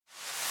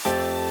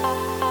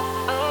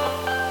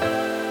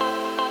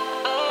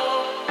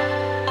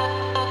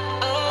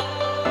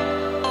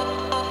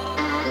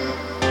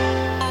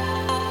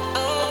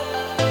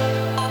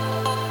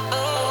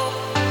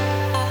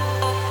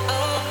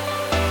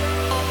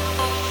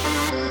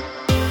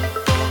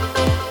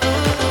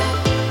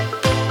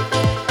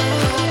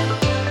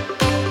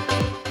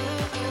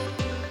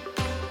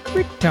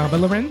Tom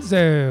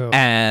Lorenzo.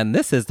 And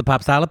this is the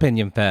Pop Style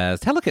Opinion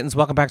Fest. Hello, kittens.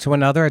 Welcome back to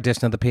another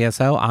edition of the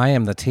PSO. I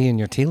am the T in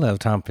your T-Lo,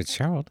 Tom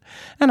Fitzgerald.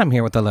 And I'm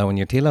here with the Lo in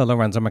your T-Lo,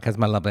 Lorenzo Marquez,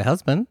 my lovely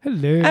husband.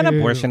 Hello. And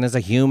abortion is a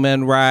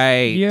human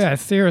right. Yeah,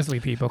 seriously,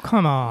 people.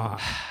 Come on.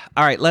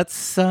 All right,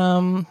 let's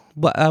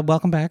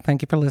welcome back.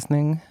 Thank you for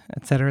listening,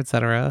 et cetera, et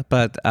cetera.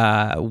 But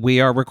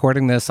we are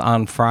recording this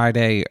on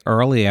Friday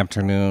early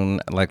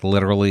afternoon, like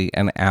literally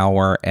an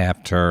hour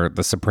after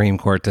the Supreme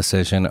Court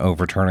decision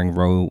overturning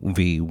Roe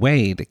v.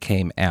 Wade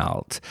came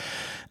out.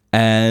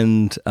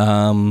 And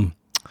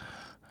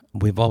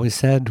we've always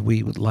said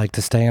we would like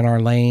to stay in our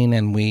lane,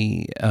 and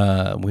we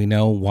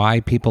know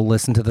why people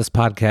listen to this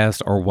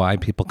podcast or why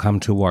people come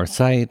to our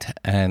site,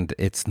 and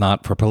it's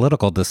not for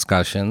political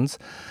discussions.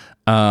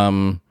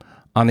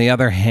 On the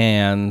other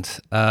hand,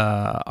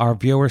 our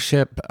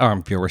listenership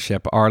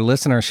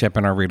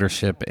and our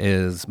readership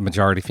is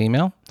majority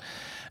female,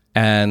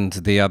 and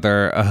the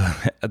other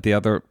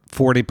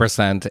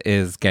 40%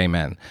 is gay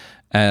men.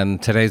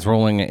 And today's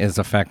ruling is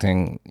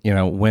affecting,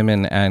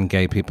 women and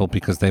gay people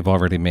because they've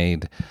already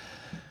made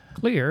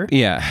clear.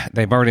 Yeah,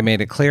 they've already made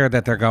it clear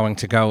that they're going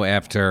to go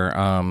after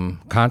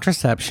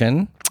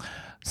contraception,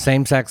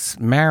 same-sex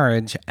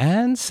marriage,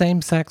 and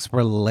same-sex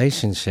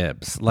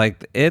relationships.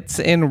 Like, it's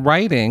in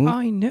writing.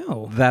 I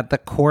know that the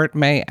court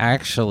may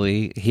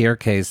actually hear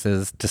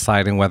cases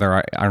deciding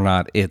whether or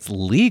not it's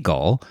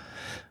legal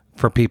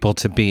for people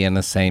to be in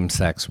a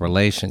same-sex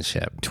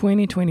relationship.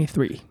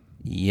 2023.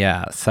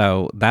 Yeah,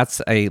 so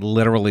that's a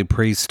literally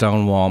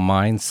pre-Stonewall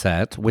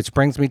mindset, which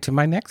brings me to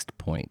my next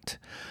point.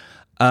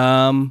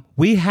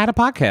 We had a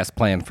podcast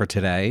planned for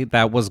today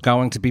that was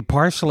going to be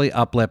partially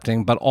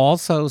uplifting, but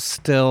also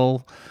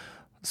still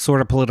sort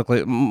of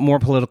more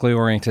politically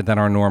oriented than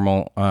our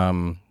normal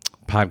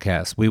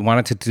podcast. We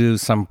wanted to do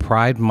some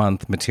Pride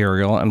Month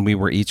material, and we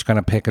were each going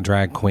to pick a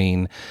drag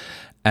queen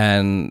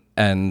and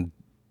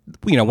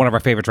one of our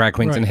favorite drag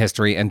queens in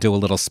history, and do a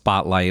little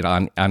spotlight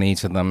on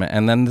each of them.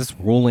 And then this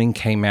ruling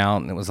came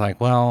out, and it was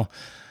like, well,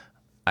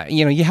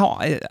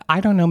 I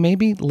don't know.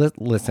 Maybe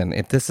listen.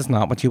 If this is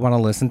not what you want to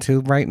listen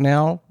to right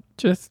now,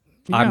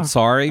 I'm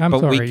sorry,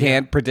 but we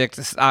can't predict.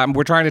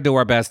 We're trying to do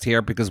our best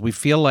here because we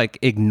feel like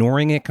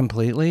ignoring it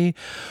completely,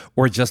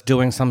 or just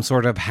doing some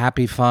sort of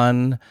happy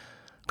fun.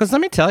 Because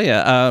let me tell you,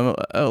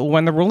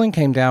 when the ruling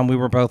came down, we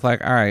were both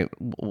like, all right,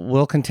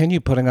 we'll continue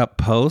putting up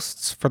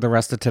posts for the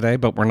rest of today,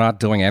 but we're not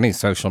doing any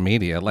social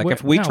media. Like,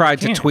 if we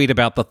tried to tweet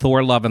about the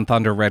Thor Love and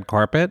Thunder red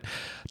carpet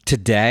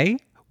today,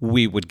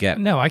 we would get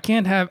we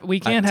can't have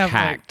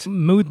like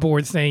mood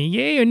boards saying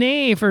yay or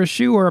nay for a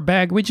shoe or a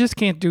bag. We just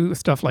can't do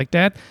stuff like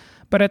that.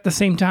 But at the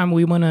same time,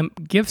 we want to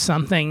give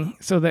something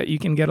so that you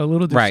can get a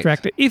little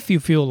distracted if you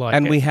feel like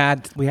and it. We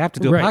have to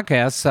do a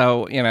podcast,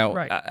 so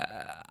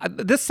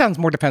this sounds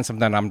more defensive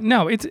than I'm.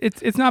 No,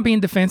 it's not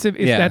being defensive.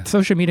 It's that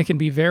social media can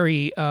be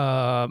very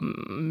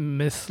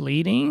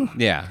misleading.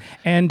 Yeah,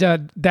 and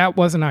that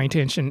wasn't our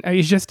intention.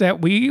 It's just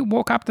that we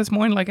woke up this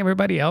morning like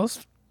everybody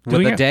else.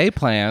 With a day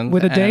plan.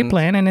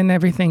 And then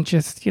everything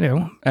just,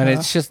 And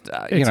it's just,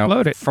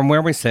 exploded. From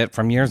where we sit,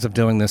 from years of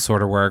doing this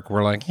sort of work,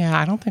 we're like,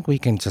 I don't think we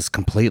can just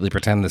completely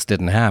pretend this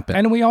didn't happen.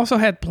 And we also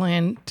had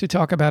planned to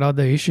talk about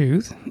other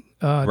issues.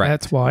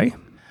 That's why.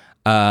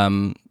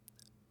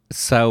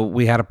 So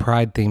we had a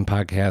Pride-themed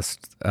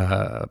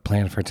podcast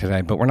planned for today,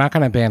 but we're not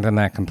going to abandon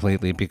that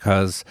completely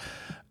because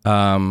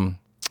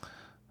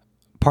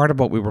part of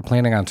what we were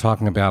planning on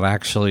talking about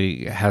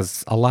actually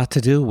has a lot to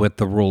do with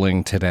the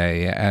ruling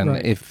today. And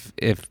if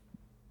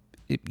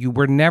you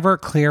were never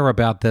clear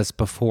about this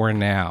before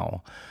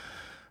now,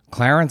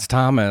 Clarence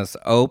Thomas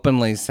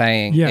openly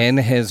saying in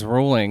his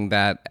ruling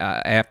that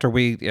after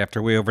we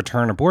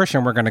overturn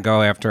abortion, we're going to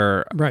go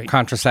after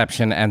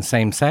contraception and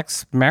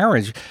same-sex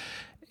marriage.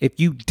 If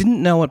you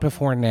didn't know it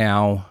before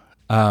now,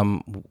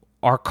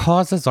 our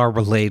causes are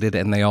related,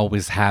 and they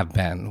always have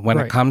been. When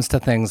it comes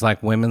to things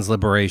like women's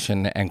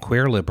liberation and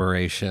queer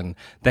liberation,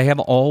 they have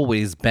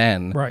always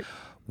been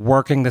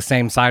working the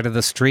same side of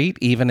the street,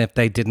 even if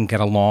they didn't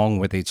get along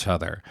with each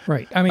other.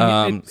 Right. I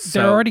mean,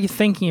 they're already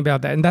thinking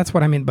about that, and that's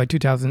what I meant by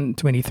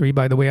 2023.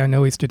 By the way, I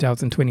know it's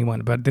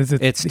 2021, but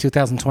it's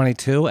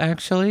 2022,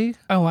 actually.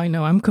 Oh, I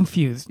know. I'm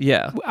confused.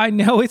 Yeah. I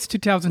know it's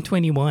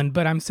 2021,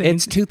 but I'm saying...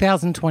 It's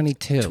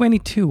 2022.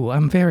 22.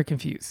 I'm very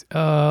confused.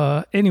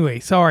 Anyway,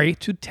 sorry,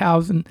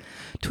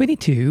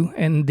 2022,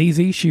 and these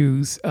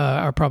issues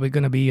are probably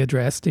going to be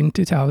addressed in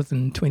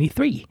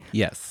 2023.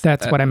 Yes.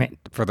 That's what I meant.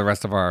 For the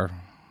rest of our...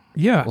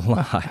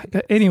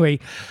 Anyway,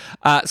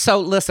 so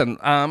listen,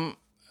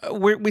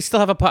 we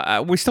still want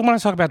to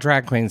talk about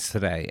drag queens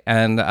today,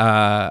 and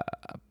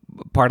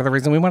part of the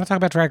reason we want to talk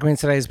about drag queens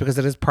today is because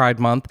it is Pride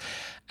Month,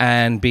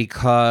 and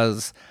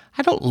because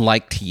I don't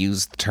like to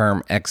use the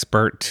term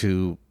expert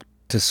to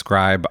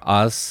describe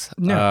us.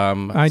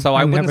 No,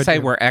 I wouldn't say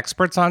we're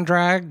experts on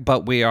drag,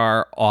 but we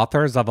are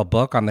authors of a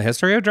book on the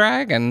history of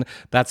drag, and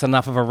that's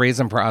enough of a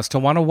reason for us to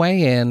want to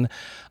weigh in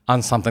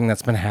on something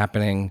that's been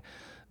happening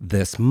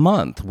this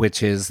month,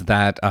 which is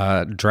that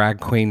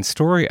drag queen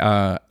story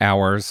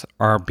hours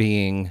are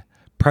being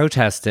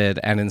protested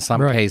and in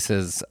some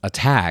cases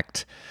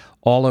attacked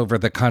all over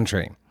the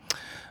country.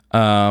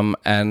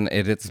 And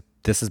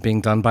this is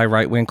being done by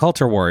right-wing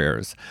culture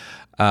warriors.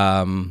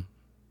 And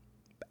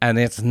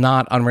it's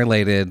not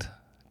unrelated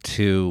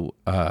to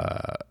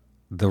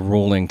the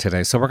ruling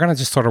today. So we're going to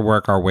just sort of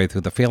work our way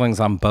through the feelings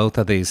on both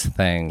of these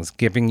things,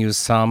 giving you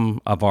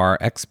some of our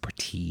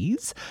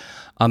expertise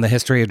on the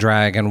history of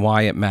drag and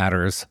why it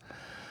matters.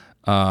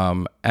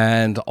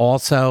 And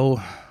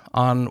also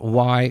on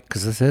why,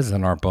 because this is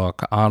in our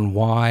book, on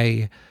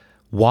why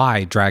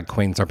drag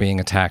queens are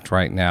being attacked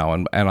right now.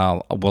 And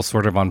we'll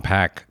sort of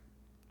unpack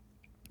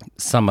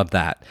some of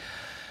that.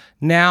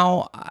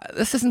 Now,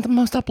 this isn't the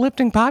most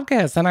uplifting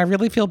podcast, and I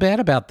really feel bad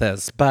about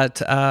this,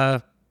 but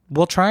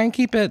we'll try and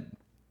keep it,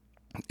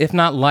 if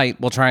not light,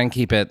 we'll try and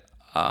keep it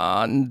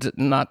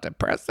not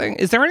depressing.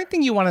 Is there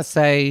anything you want to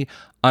say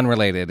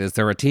unrelated? Is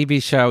there a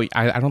TV show?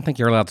 I don't think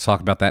you're allowed to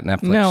talk about that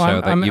Netflix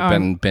show that you've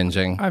been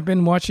binging. I've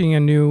been watching a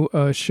new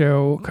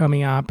show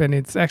coming up, and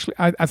it's actually,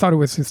 I thought it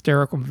was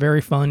hysterical, very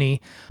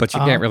funny. But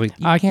you can't really...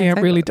 I can't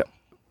really...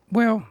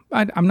 Well,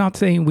 I'm not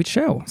saying which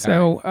show,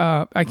 so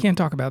I can't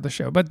talk about the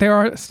show. But there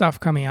are stuff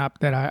coming up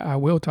that I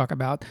will talk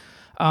about.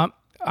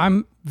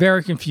 I'm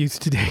very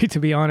confused today, to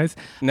be honest.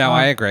 No,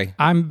 I agree.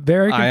 I'm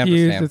very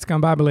confused. It's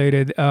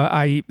combobulated.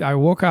 I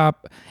woke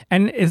up,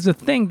 and it's the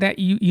thing that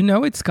you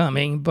know it's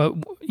coming,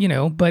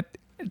 but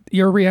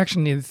your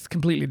reaction is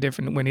completely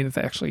different when it's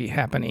actually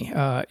happening.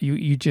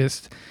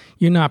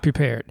 You're not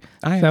prepared.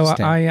 I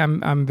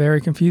understand. I'm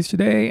very confused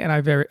today, and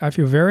I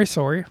feel very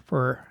sorry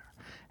for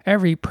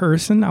every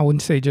person. I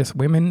wouldn't say just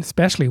women,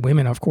 especially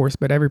women, of course,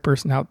 but every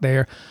person out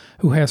there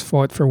who has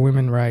fought for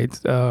women's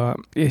rights.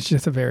 It's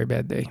just a very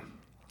bad day.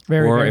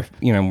 If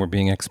we're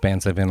being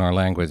expansive in our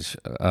language,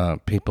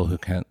 people who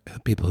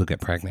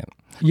get pregnant.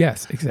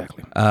 Yes,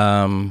 exactly.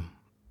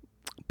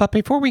 But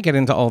before we get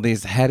into all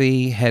these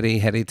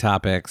heady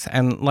topics,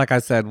 and like I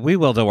said, we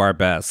will do our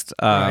best.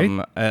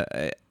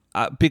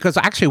 Because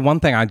actually, one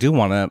thing I do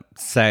want to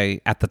say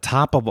at the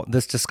top of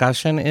this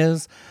discussion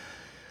is,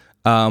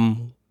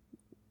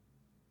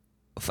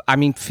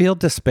 feel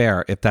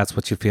despair if that's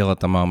what you feel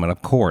at the moment,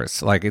 of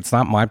course. Like, it's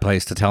not my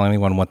place to tell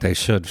anyone what they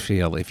should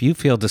feel. If you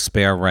feel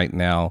despair right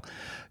now,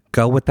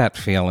 go with that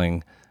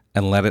feeling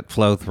and let it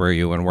flow through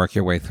you and work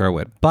your way through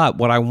it. But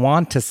what I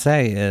want to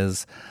say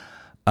is,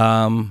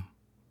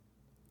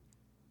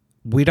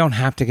 we don't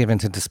have to give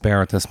into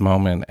despair at this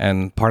moment.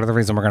 And part of the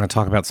reason we're going to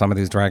talk about some of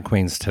these drag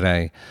queens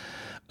today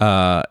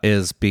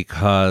is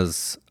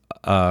because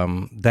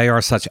they are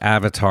such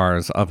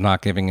avatars of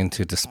not giving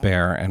into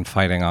despair and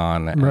fighting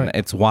on. Right. And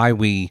it's why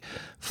we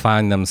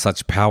find them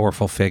such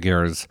powerful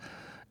figures,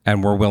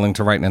 and we're willing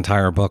to write an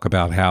entire book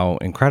about how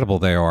incredible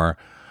they are.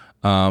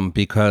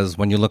 Because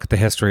when you look at the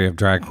history of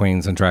drag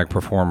queens and drag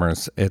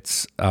performers,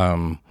 it's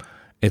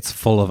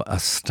full of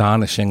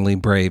astonishingly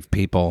brave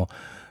people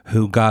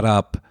who got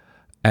up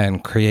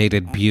and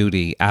created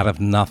beauty out of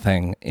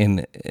nothing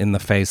in the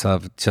face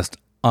of just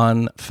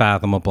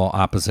unfathomable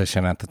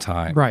opposition at the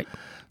time. Right.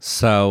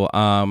 So,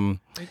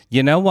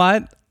 you know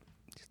what?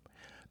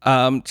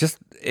 Just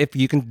if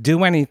you can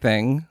do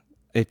anything,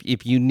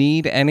 if you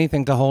need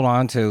anything to hold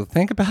on to,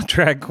 think about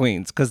drag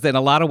queens, because in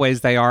a lot of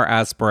ways they are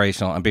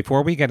aspirational. And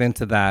before we get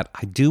into that,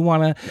 I do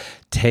want to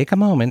take a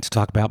moment to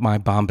talk about my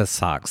Bombas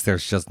socks.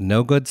 There's just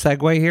no good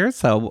segue here.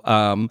 So,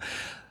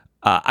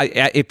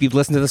 if you've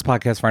listened to this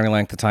podcast for any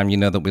length of time, you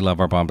know that we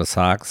love our Bombas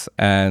socks,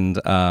 and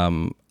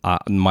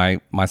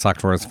my sock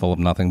drawer is full of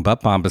nothing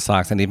but Bombas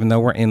socks. And even though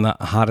we're in the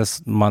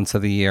hottest months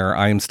of the year,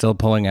 I am still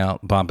pulling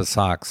out Bombas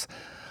socks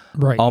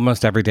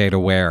almost every day to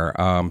wear,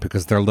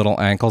 because their little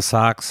ankle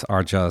socks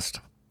are just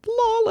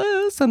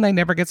flawless and they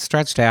never get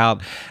stretched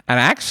out. And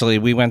actually,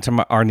 we went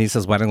to our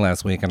niece's wedding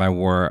last week, and I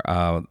wore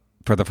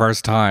for the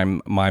first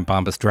time my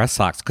Bombas dress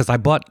socks, because I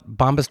bought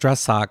Bombas dress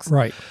socks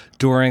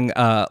during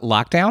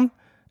lockdown.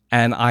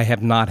 And I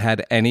have not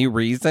had any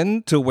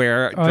reason to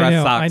wear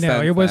dress socks. I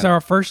know. It was our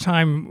first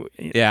time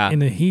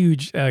in a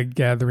huge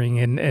gathering,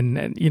 and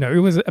it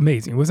was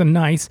amazing. It was a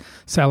nice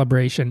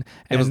celebration.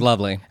 It was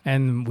lovely.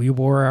 And we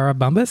wore our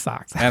Bombas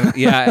socks.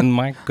 And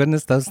my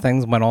goodness, those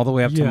things went all the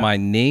way up to my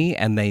knee,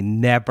 and they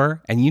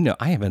never, and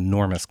I have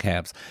enormous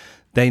calves.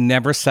 They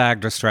never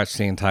sagged or stretched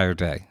the entire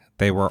day.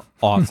 They were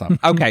awesome.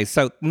 Okay,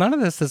 so none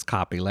of this is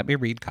copy. Let me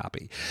read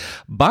copy.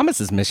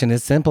 Bombas' mission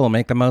is simple: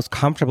 make the most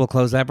comfortable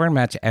clothes ever and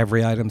match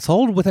every item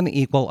sold with an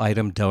equal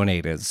item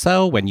donated.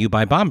 So when you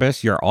buy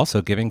Bombas, you're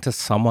also giving to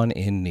someone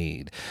in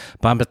need.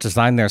 Bombas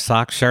designed their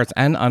socks, shirts,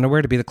 and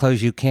underwear to be the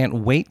clothes you can't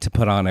wait to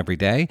put on every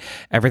day.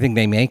 Everything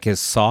they make is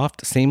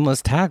soft,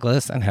 seamless,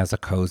 tagless, and has a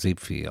cozy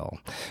feel.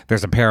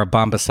 There's a pair of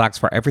Bombas socks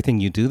for everything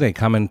you do. They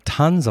come in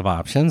tons of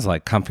options,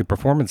 like comfy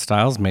performance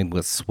styles made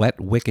with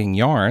sweat-wicking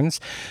yarns,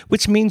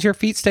 which means your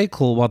feet stay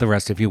cool while the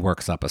rest of you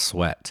works up a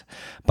sweat.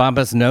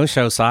 Bombas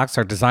no-show socks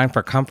are designed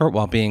for comfort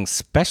while being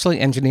specially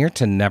engineered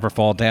to never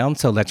fall down,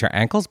 so let your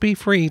ankles be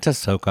free to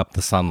soak up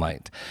the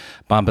sunlight.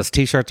 Bombas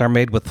t-shirts are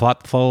made with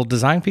thoughtful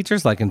design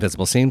features like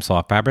invisible seams,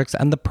 soft fabrics,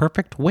 and the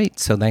perfect weight,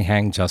 so they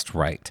hang just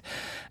right.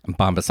 And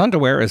Bombas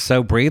underwear is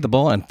so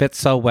breathable and fits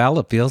so well,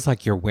 it feels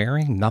like you're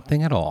wearing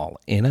nothing at all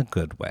in a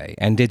good way.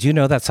 And did you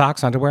know that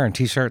socks, underwear, and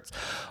t-shirts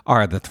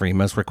are the 3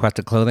 most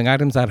requested clothing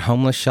items at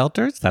homeless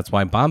shelters? That's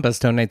why Bombas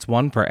donates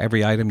one for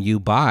every item you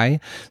buy.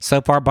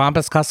 So far,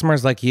 Bombas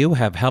customers like you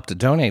have helped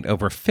donate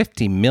over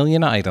 50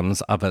 million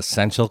items of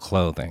essential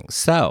clothing.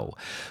 So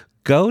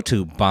go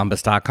to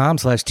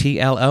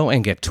bombas.com/TLO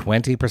and get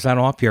 20%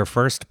 off your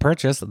first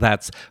purchase.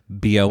 That's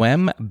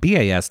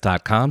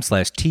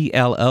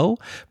BOMBAS.com/TLO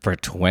for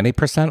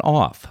 20%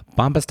 off.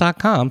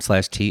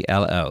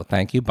 Bombas.com/TLO.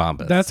 Thank you,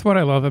 Bombas. That's what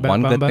I love about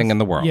Bombas. One good thing in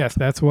the world. Yes,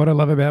 that's what I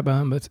love about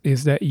Bombas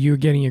is that you're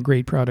getting a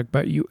great product,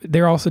 but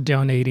they're also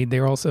donating.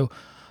 They're also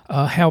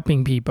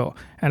helping people.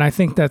 And I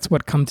think that's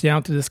what comes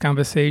down to this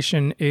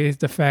conversation is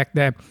the fact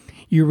that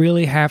you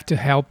really have to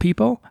help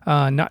people,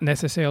 not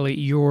necessarily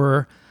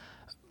your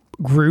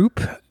group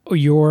or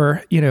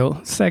your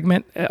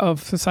segment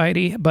of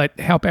society, but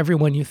help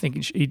everyone you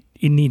think it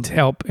needs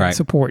help and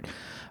support.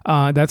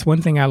 That's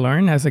one thing I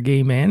learned as a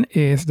gay man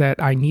is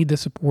that I need the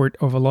support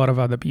of a lot of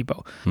other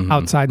people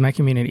outside my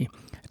community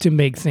to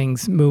make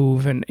things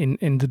move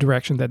in the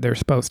direction that they're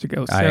supposed to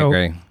go. I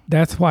agree.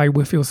 That's why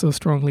we feel so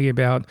strongly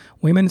about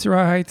women's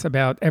rights,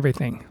 about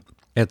everything.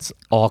 It's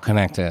all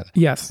connected.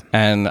 Yes.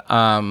 And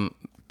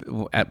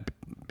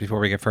before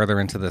we get further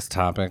into this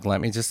topic, let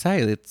me just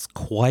say it's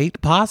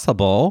quite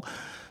possible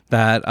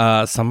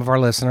that some of our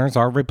listeners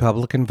are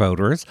Republican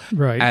voters,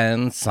 right?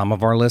 And some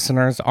of our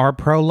listeners are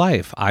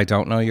pro-life. I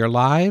don't know your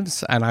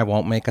lives, and I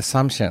won't make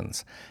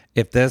assumptions.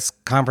 If this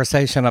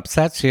conversation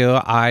upsets you,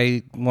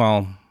 I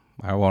won't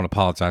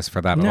apologize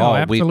for that at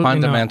all. We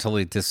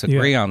fundamentally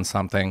disagree on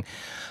something.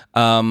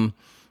 But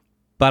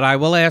I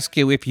will ask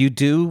you, if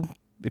you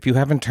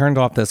haven't turned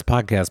off this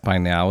podcast by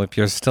now, if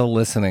you're still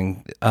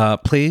listening,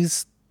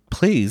 please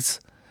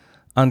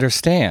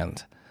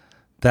understand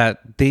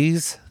that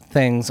these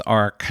things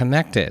are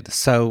connected.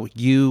 So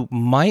you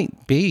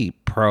might be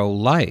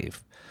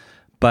pro-life,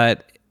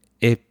 but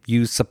if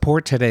you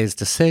support today's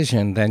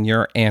decision, then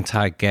you're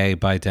anti-gay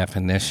by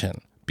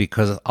definition,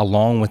 because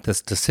along with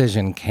this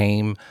decision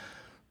came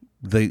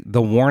the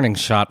warning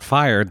shot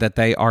fired that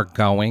they are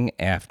going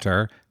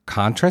after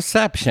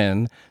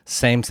contraception,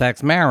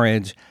 same-sex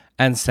marriage,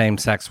 and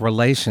same-sex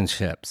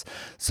relationships.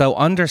 So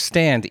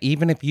understand,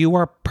 even if you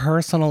are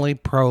personally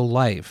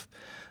pro-life,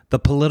 the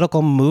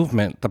political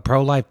movement, the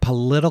pro-life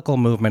political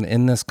movement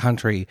in this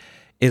country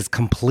is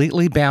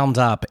completely bound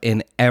up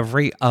in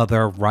every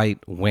other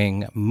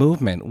right-wing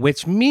movement,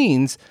 which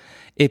means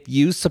if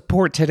you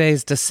support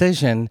today's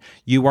decision,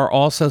 you are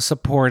also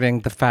supporting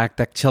the fact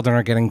that children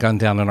are getting gunned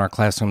down in our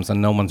classrooms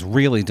and no one's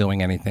really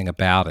doing anything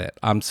about it.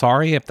 I'm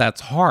sorry if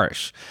that's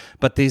harsh,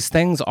 but these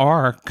things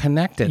are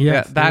connected.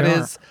 Yes, that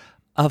is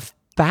a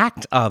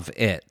fact of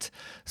it.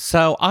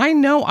 So I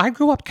know I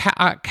grew up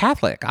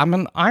Catholic. I'm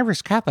an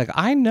Irish Catholic.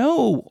 I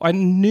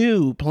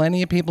knew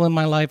plenty of people in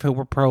my life who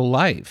were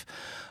pro-life.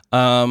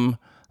 I'm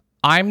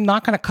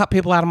not going to cut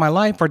people out of my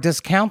life or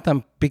discount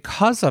them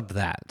because of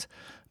that.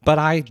 But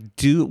I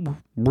do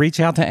reach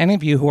out to any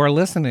of you who are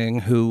listening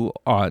who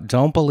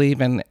don't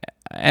believe in,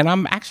 and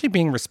I'm actually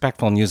being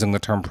respectful in using the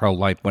term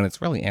pro-life when it's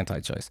really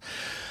anti-choice.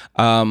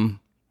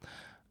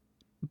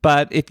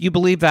 But if you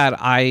believe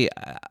that,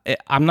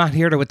 I'm not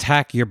here to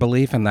attack your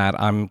belief in that.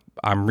 I'm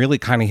really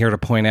kind of here to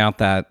point out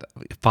that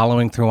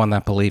following through on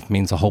that belief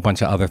means a whole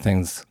bunch of other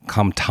things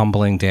come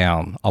tumbling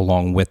down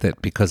along with it,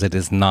 because it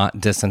is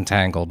not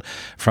disentangled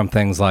from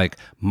things like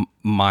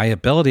my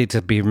ability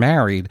to be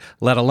married,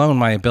 let alone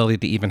my ability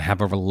to even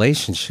have a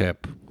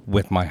relationship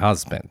with my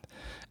husband.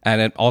 And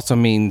it also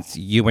means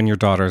you and your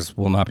daughters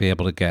will not be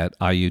able to get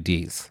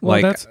IUDs.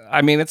 Well,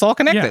 it's all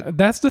connected. Yeah,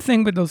 that's the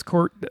thing with those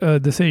court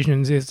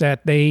decisions is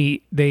that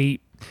they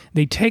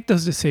take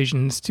those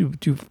decisions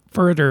to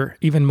further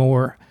even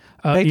more.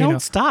 They don't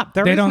stop.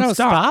 There is no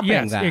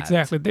stopping that. Yes,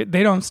 exactly.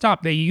 They don't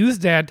stop. They use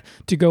that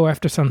to go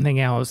after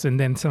something else and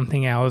then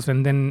something else.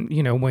 And then,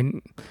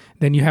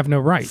 then you have no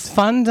rights.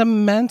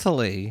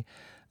 Fundamentally,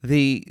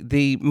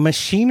 the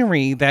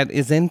machinery that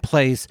is in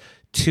place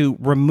to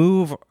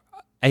remove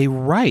a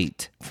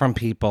right from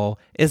people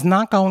is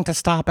not going to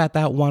stop at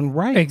that one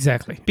right.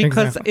 Exactly.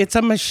 Because it's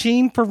a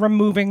machine for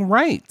removing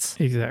rights.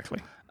 Exactly.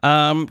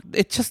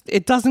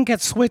 It doesn't get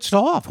switched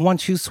off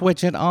once you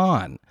switch it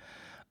on.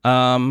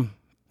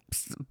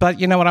 But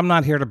you know what? I'm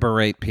not here to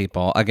berate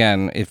people.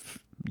 Again, if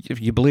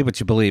you believe what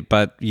you believe,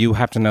 but you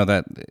have to know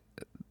that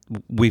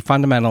we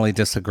fundamentally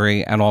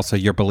disagree, and also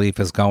your belief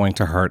is going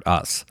to hurt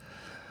us.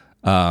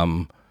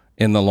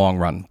 In the long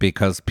run,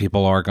 because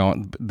people are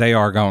going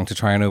to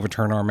try and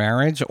overturn our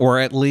marriage, or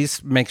at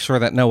least make sure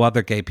that no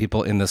other gay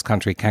people in this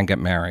country can get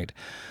married.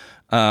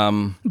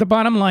 The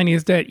bottom line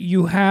is that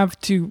you have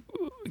to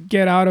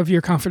get out of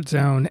your comfort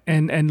zone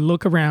and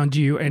look around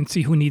you and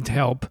see who needs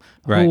help,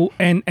 right?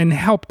 And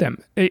help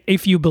them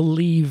if you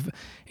believe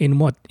in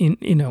what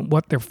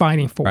they're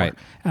fighting for. Right.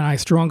 And I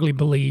strongly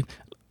believe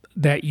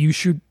that you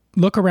should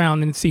look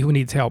around and see who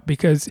needs help,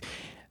 because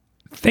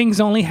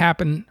things only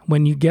happen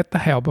when you get the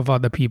help of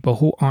other people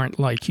who aren't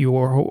like you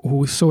or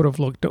who sort of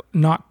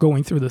not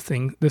going through the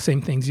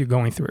same things you're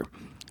going through.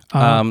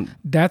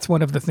 That's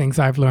one of the things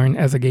I've learned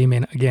as a gay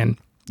man again.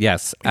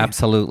 Yes,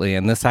 absolutely.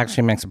 And this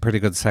actually makes a pretty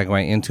good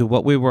segue into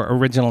what we were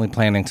originally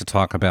planning to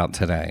talk about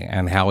today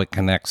and how it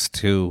connects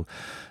to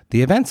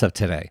the events of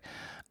today.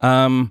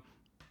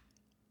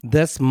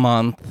 This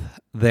month,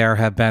 there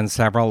have been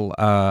several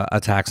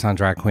attacks on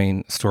drag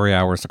queen story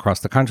hours across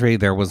the country.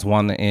 There was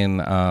one in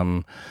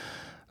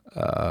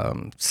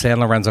San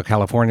Lorenzo,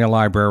 California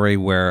library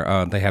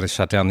where they had to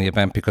shut down the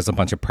event because a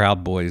bunch of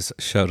Proud Boys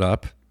showed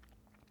up.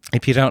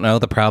 If you don't know,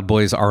 the Proud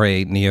Boys are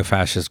a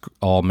neo-fascist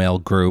all-male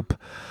group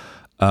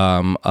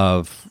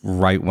of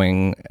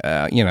right-wing,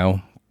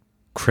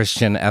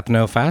 Christian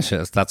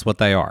ethno-fascists. That's what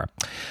they are.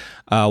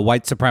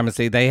 White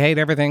supremacy. They hate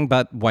everything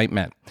but white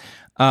men.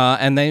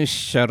 And they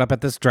showed up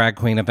at this drag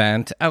queen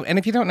event. Oh, and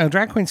if you don't know,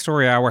 Drag Queen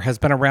Story Hour has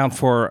been around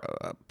for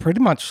pretty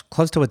much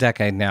close to a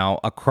decade now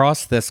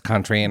across this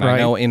country. And I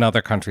know in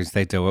other countries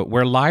they do it,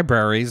 where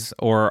libraries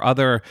or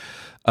other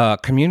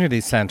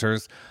community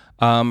centers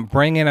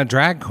bring in a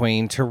drag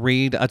queen to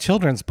read a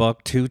children's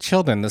book to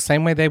children, the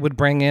same way they would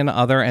bring in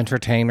other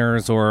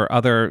entertainers or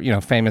other,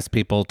 famous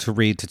people to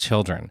read to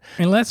children.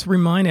 And let's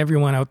remind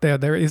everyone out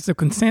there is the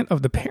consent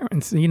of the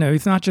parents.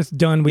 It's not just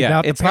done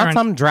without the parents. It's not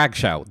some drag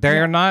show.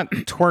 They're not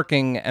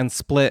twerking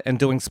and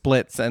doing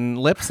splits and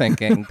lip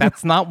syncing.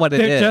 That's not what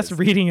it is. They're just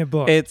reading a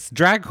book. It's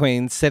drag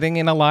queens sitting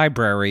in a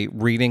library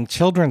reading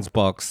children's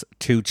books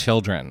to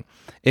children.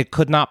 It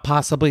could not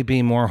possibly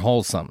be more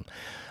wholesome.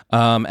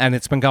 And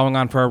it's been going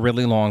on for a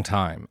really long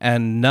time.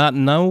 And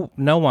no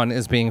one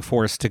is being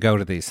forced to go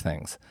to these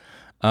things.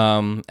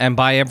 And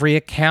by every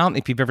account,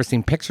 if you've ever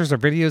seen pictures or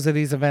videos of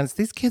these events,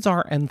 these kids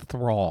are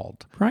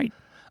enthralled. Right.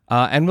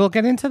 And we'll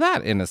get into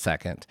that in a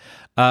second.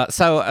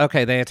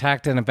 They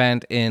attacked an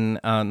event in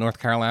North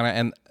Carolina.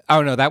 And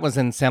that was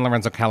in San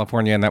Lorenzo,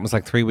 California. And that was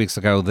like 3 weeks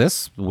ago.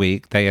 This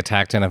week, they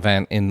attacked an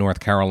event in North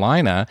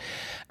Carolina.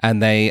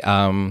 And they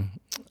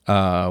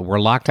were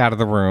locked out of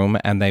the room,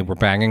 and they were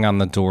banging on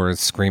the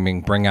doors,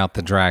 screaming, "Bring out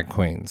the drag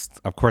queens."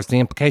 Of course, the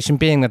implication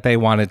being that they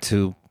wanted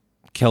to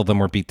kill them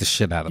or beat the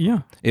shit out of them. Yeah.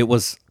 It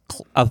was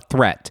a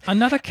threat.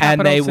 Another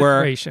capital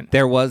situation.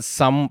 There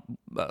was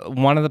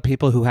one of the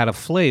people who had to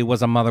flee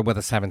was a mother with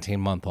a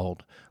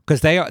 17-month-old.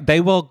 Because they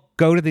will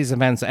go to these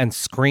events and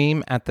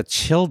scream at the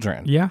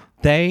children. Yeah.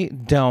 They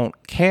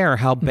don't care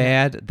how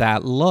bad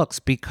that looks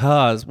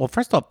because, well,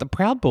 first off, the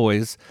Proud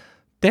Boys,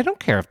 they don't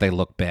care if they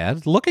look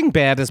bad. Looking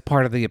bad is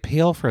part of the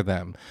appeal for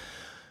them.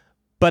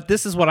 But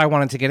this is what I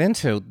wanted to get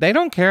into. They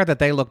don't care that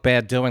they look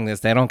bad doing this.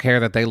 They don't care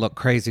that they look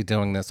crazy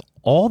doing this.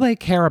 All they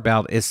care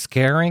about is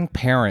scaring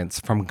parents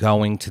from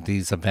going to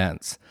these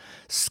events,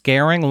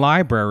 scaring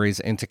libraries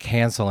into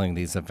canceling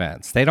these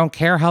events. They don't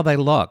care how they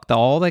look.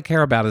 All they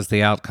care about is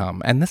the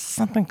outcome. And this is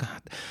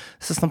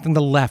something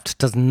the left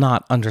does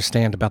not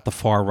understand about the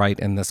far right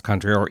in this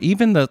country, or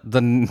even the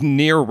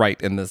near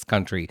right in this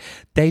country.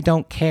 They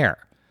don't care.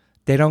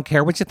 They don't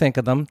care what you think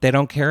of them. They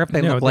don't care if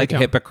they look like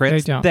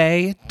hypocrites.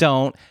 They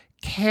don't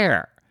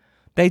care.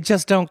 They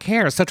just don't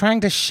care. So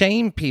trying to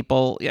shame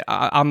people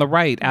on the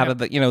right out of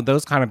the,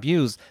 those kind of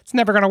views, it's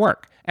never going to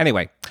work.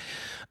 Anyway,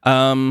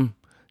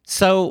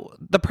 so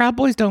the Proud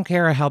Boys don't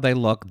care how they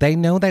look. They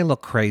know they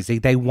look crazy.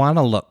 They want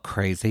to look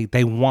crazy.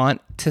 They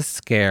want to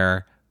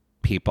scare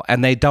people.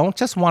 And they don't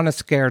just want to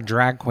scare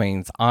drag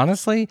queens.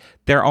 Honestly,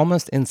 they're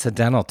almost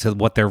incidental to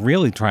what they're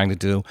really trying to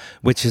do,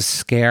 which is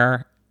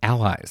scare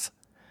allies.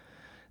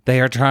 They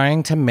are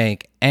trying to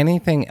make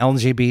anything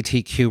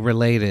LGBTQ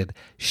related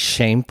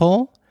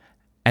shameful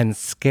and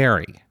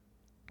scary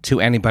to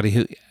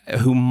anybody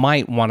who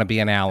might want to be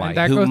an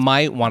ally, who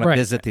might want to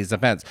visit these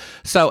events.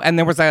 So, and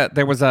there was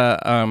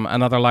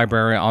another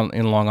library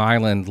in Long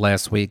Island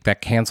last week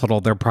that canceled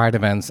all their Pride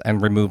events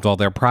and removed all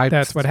their Pride.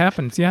 That's what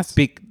happens. Yes,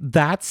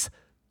 that's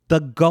the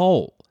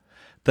goal.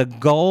 The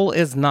goal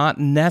is not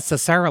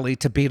necessarily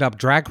to beat up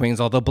drag queens,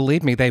 although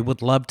believe me, they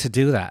would love to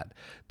do that.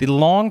 The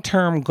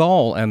long-term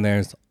goal, and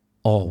there's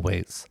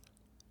always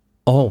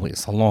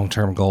a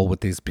long-term goal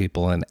with these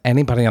people, and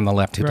anybody on the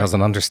left who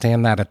doesn't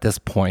understand that at this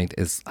point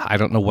is, I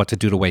don't know what to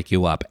do to wake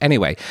you up.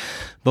 Anyway,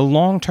 the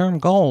long-term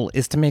goal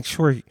is to make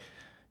sure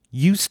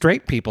you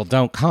straight people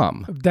don't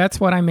come. That's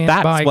what I meant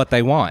That's what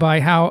they want.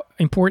 By how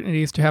important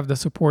it is to have the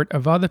support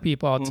of other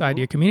people outside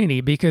your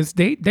community, because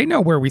they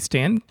know where we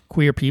stand,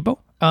 queer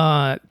people.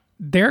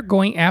 They're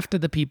going after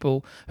the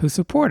people who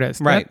support us.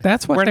 Right.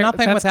 That's what we're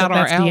nothing without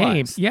our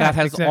allies. Yeah, that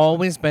has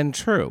always been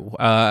true.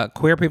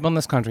 Queer people in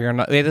this country are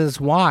not. It is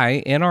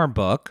why in our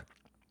book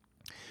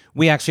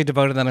we actually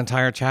devoted an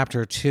entire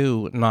chapter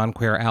to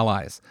non-queer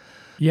allies.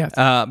 Yes.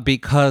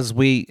 Because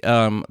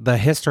the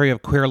history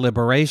of queer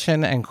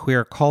liberation and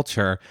queer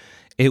culture,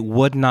 it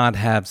would not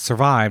have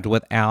survived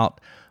without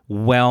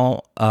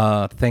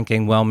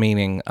well-thinking,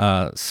 well-meaning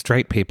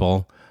straight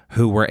people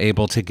who were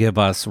able to give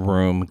us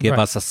room, give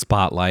us a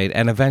spotlight,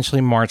 and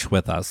eventually march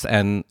with us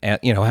and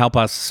help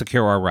us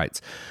secure our rights.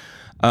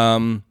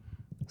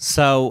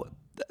 So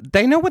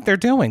they know what they're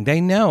doing. They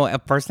know.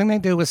 First thing they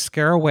do is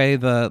scare away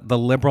the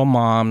liberal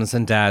moms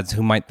and dads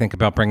who might think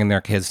about bringing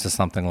their kids to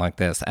something like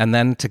this, and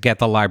then to get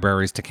the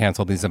libraries to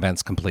cancel these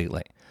events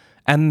completely.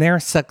 And they're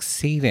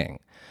succeeding.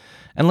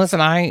 And listen,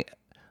 I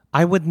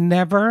would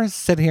never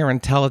sit here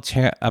and tell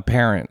a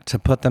parent to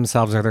put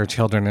themselves or their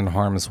children in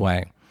harm's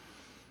way.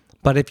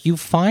 But if you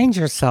find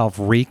yourself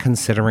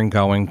reconsidering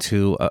going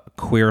to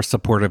queer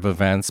supportive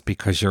events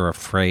because you're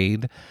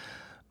afraid,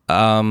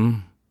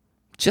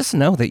 just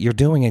know that you're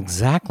doing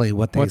exactly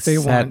what they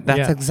said. Want.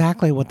 That's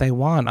exactly what they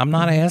want. I'm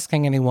not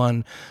asking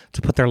anyone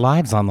to put their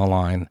lives on the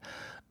line.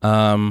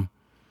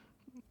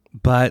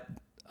 But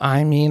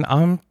I mean,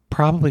 I'm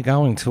probably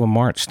going to a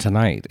march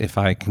tonight. If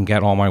I can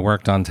get all my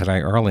work done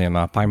today early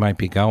enough, I might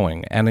be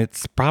going. And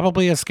it's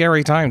probably a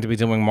scary time to be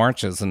doing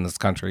marches in this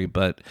country.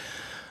 But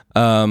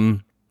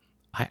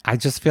I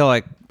just feel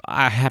like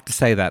I have to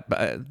say that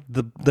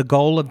the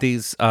goal of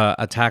these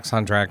attacks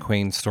on drag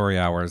queen story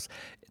hours,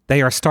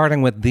 they are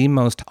starting with the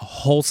most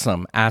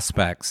wholesome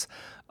aspects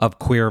of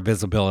queer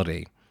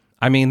visibility.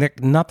 I mean, there's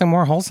nothing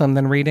more wholesome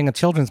than reading a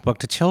children's book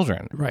to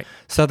children. Right.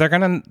 So they're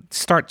going to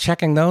start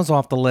checking those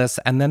off the list,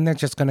 and then they're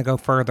just going to go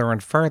further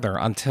and further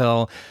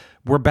until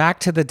we're back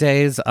to the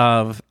days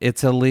of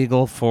it's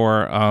illegal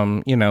for,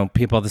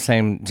 people of the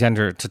same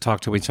gender to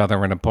talk to each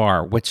other in a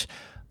bar, which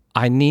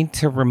I need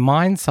to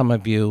remind some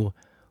of you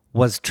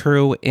was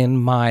true in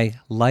my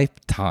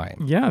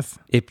lifetime. Yes.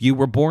 If you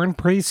were born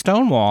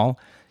pre-Stonewall,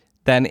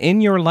 then in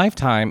your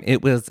lifetime,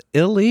 it was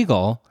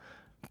illegal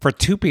for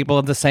two people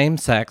of the same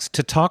sex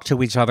to talk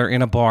to each other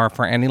in a bar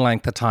for any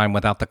length of time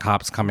without the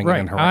cops coming in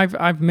and harassing.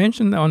 I've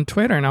mentioned on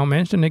Twitter, and I'll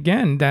mention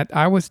again, that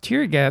I was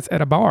tear gassed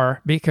at a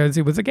bar because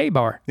it was a gay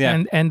bar.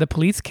 Yeah. And the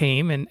police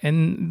came,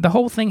 and the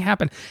whole thing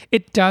happened.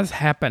 It does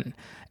happen.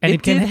 And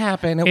it did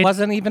happen. It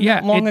wasn't even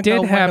that long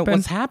ago when it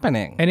was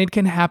happening. And it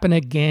can happen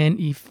again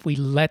if we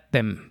let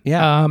them.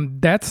 Yeah.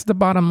 That's the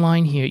bottom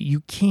line here.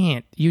 You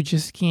can't. You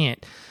just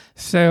can't.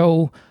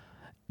 So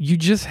you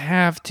just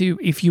have to,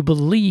 if you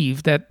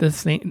believe that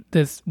this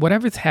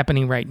whatever's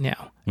happening right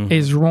now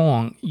is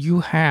wrong,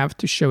 you have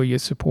to show your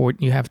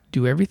support. You have to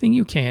do everything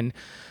you can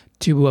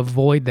to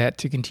avoid that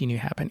to continue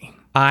happening.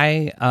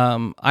 I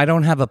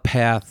don't have a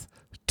path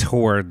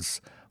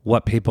towards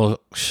what people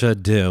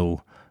should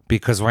do,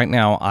 because right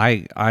now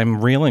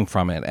I'm reeling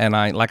from it. And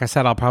like I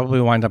said, I'll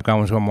probably wind up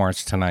going to a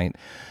march tonight.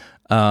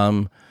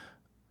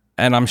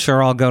 And I'm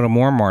sure I'll go to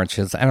more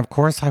marches. And of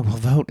course I will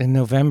vote in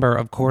November.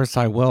 Of course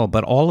I will.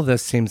 But all of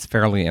this seems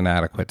fairly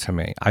inadequate to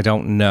me. I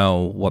don't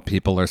know what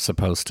people are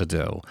supposed to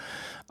do.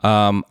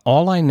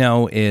 All I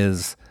know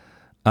is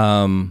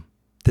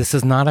this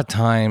is not a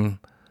time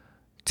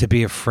to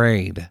be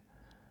afraid.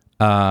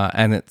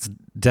 And it's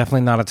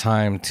definitely not a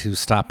time to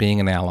stop being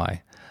an ally.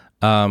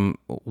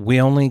 We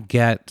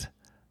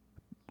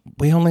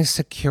only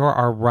secure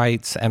our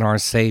rights and our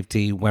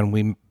safety when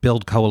we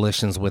build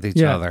coalitions with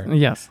each other.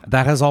 Yes.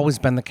 That has always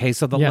been the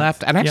case of the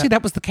left. And actually,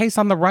 that was the case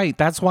on the right.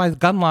 That's why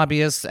gun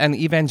lobbyists and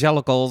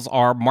evangelicals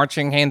are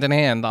marching hand in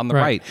hand on the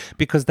right,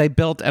 because they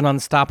built an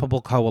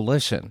unstoppable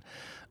coalition.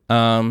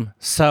 And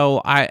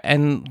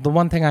the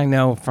one thing I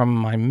know from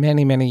my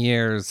many, many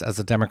years as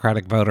a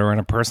Democratic voter and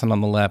a person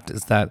on the left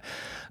is that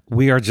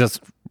we are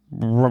just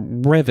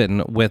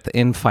riven with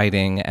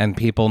infighting and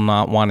people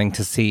not wanting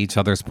to see each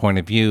other's point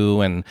of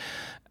view, and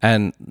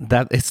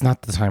that it's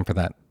not the time for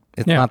that.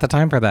 It's not the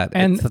time for that.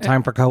 It's the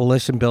time for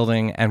coalition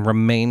building and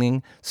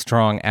remaining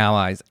strong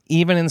allies,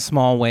 even in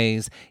small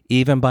ways,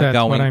 even by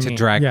going to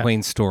Drag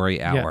Queen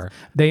Story Hour.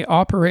 Yes. They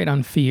operate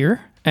on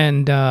fear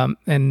and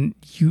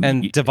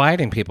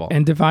dividing people.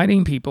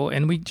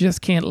 And we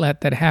just can't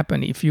let that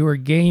happen. If you're a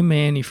gay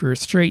man, if you're a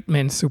straight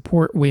man,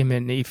 support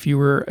women. If you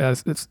were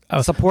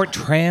support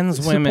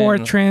trans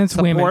women,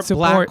 support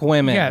black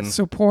women. Yeah,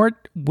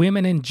 support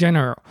women in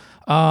general.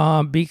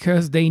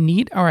 Because they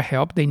need our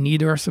help, they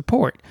need our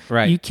support.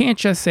 Right. You can't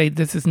just say,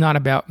 this is not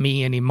about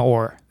me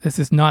anymore. This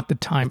is not the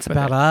time for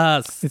that. It's about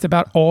us. It's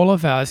about all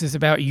of us. It's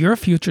about your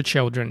future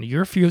children,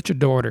 your future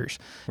daughters.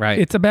 Right.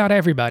 It's about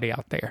everybody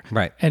out there.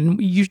 Right.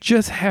 And you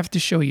just have to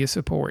show your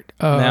support.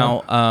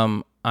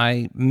 Now,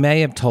 I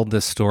may have told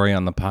this story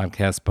on the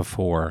podcast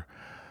before.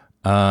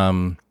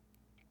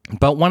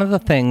 But one of the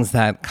things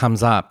that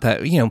comes up that,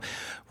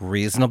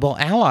 reasonable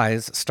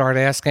allies start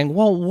asking,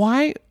 well,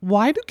 why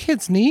do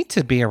kids need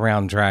to be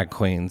around drag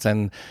queens?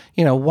 And,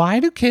 why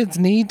do kids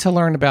need to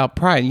learn about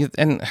pride?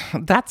 And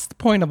that's the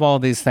point of all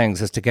these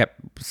things, is to get,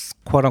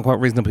 quote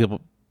unquote, reasonable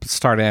people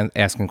start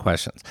asking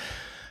questions.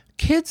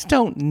 Kids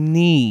don't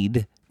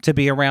need to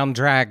be around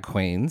drag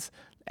queens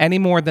any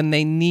more than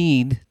they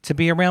need to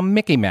be around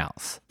Mickey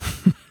Mouse.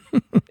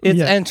 It's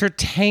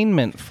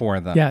entertainment for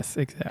them. Yes,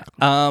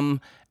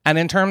 exactly. And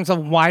in terms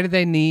of why do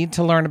they need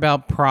to learn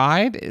about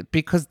pride?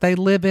 Because they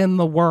live in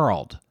the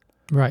world.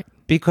 Right.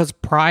 because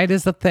Pride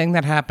is the thing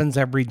that happens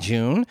every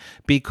June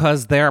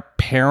because their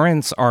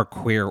parents are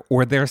queer,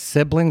 or their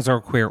siblings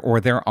are queer, or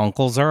their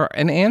uncles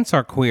and aunts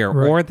are queer,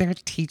 or their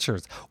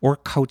teachers or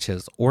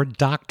coaches or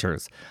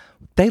doctors.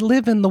 They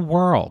live in the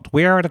world.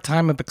 We are at a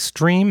time of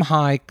extreme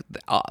the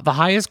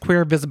highest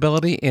queer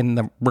visibility in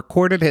the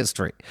recorded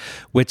history,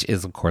 which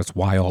is, of course,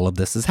 why all of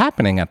this is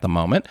happening at the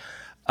moment.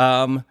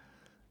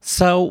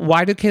 So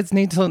why do kids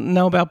need to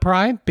know about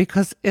Pride?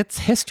 Because it's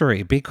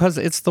history, because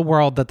it's the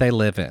world that they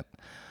live in.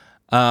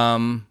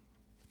 And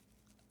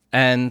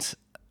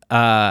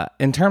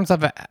in terms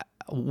of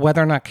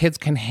whether or not kids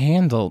can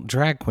handle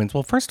drag queens,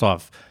 well, first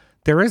off,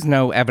 there is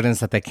no evidence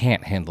that they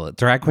can't handle it.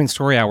 Drag queen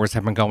story hours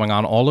have been going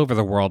on all over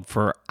the world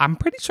for, I'm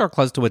pretty sure,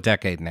 close to a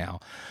decade now.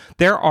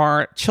 There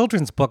are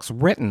children's books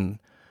written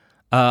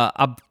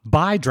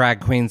by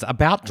drag queens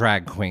about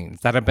drag queens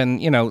that have been,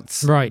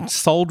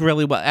 sold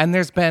really well. And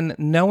there's been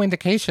no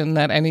indication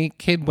that any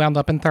kid wound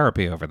up in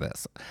therapy over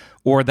this,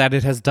 or that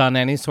it has done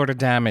any sort of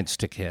damage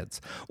to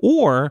kids,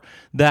 or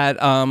that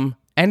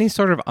any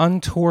sort of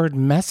untoward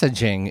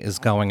messaging is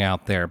going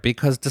out there.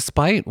 Because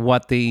despite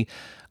what the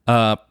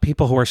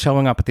people who are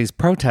showing up at these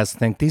protests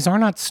think, these are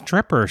not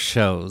stripper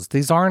shows.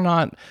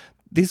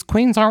 These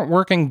queens aren't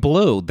working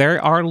blue. They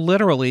are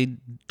literally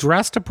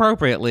dressed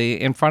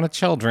appropriately in front of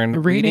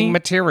children, reading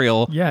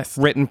material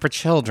written for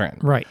children.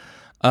 Right.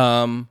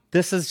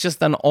 This is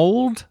just an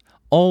old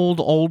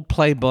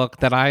playbook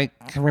that I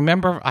can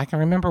remember. I can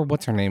remember,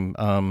 what's her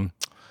name?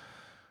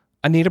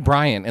 Anita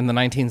Bryant in the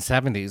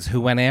 1970s,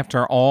 who went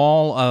after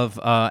all of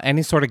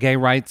any sort of gay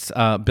rights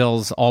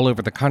bills all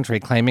over the country,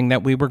 claiming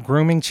that we were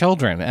grooming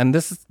children. And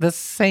this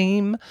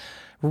same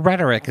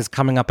rhetoric is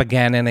coming up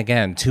again and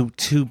again.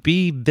 To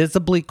be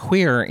visibly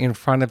queer in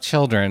front of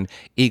children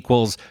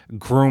equals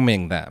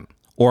grooming them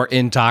or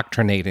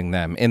indoctrinating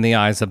them in the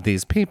eyes of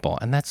these people.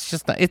 And that's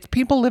just, it's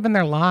people living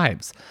their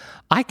lives.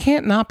 I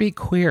can't not be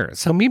queer.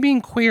 So me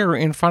being queer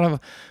in front of,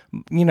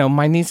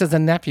 my nieces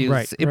and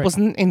nephews, it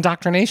wasn't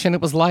indoctrination,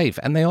 it was life.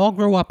 And they all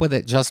grew up with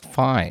it just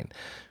fine.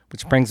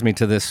 Which brings me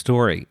to this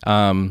story.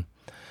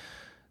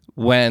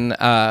 When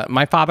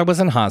my father was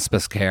in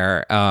hospice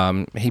care,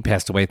 he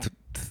passed away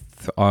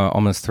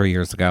almost 3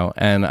 years ago.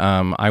 And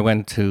I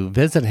went to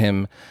visit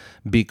him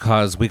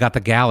because we got the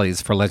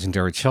galleys for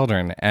Legendary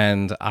Children.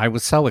 And I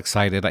was so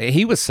excited.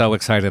 He was so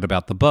excited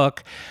about the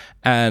book.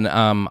 And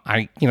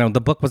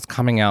the book was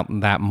coming out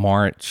that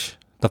March,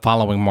 the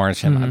following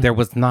March. And there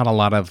was not a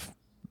lot of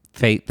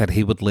fate that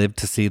he would live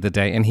to see the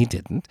day. And he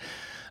didn't.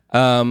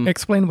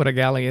 Explain what a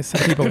galley is so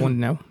people wouldn't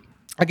know.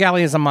 A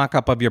galley is a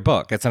mock-up of your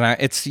book.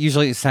 It's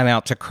usually sent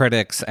out to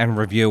critics and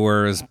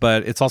reviewers,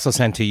 but it's also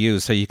sent to you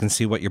so you can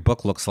see what your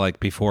book looks like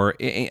before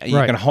you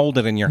can hold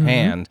it in your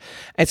hand.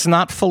 It's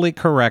not fully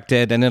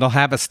corrected, and it'll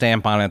have a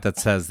stamp on it that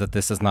says that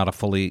this is not a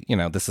fully,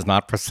 this is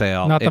not for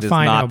sale. It is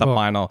not the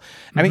final.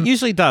 And it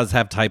usually does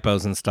have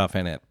typos and stuff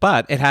in it,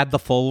 but it had the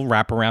full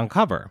wraparound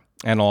cover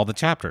and all the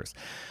chapters.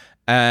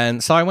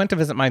 And so I went to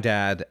visit my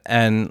dad,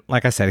 and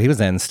like I said, he was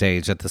end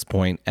stage at this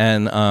point,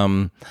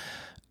 and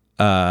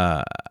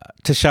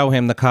to show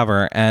him the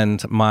cover,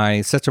 and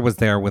my sister was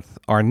there with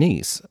our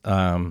niece,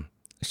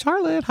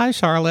 Charlotte. Hi,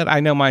 Charlotte. I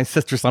know my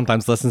sister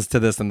sometimes listens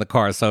to this in the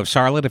car, so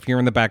Charlotte, if you're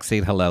in the back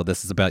seat, hello,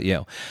 this is about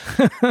you.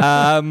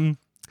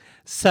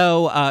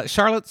 So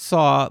Charlotte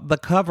saw the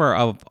cover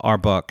of our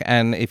book,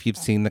 and if you've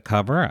seen the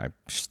cover, I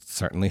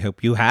certainly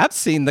hope you have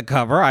seen the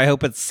cover. I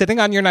hope it's sitting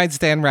on your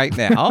nightstand right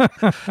now.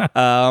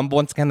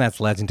 Once again, that's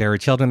Legendary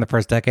Children, the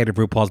first decade of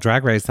RuPaul's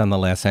Drag Race and the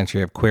last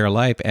century of queer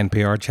life.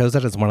 NPR chose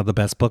it as one of the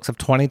best books of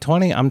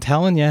 2020. I'm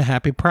telling you,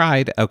 happy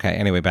Pride. Okay,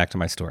 anyway, back to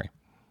my story.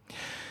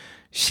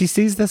 She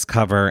sees this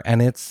cover,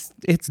 and it's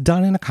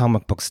done in a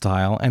comic book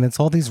style, and it's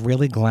all these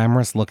really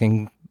glamorous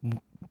looking,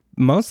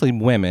 mostly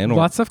women,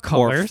 lots of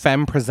colors, or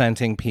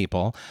femme-presenting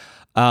people.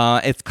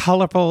 It's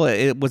colorful.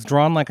 It was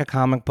drawn like a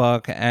comic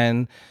book,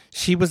 and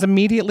she was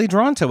immediately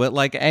drawn to it,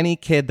 like any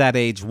kid that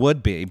age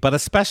would be. But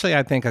especially,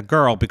 I think, a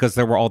girl, because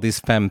there were all these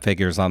femme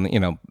figures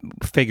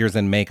figures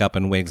in makeup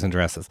and wigs and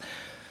dresses.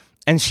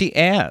 And she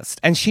asked,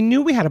 and she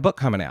knew we had a book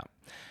coming out,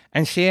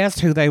 and she asked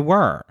who they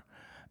were.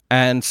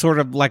 And sort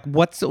of like,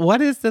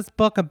 what is this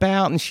book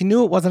about? And she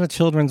knew it wasn't a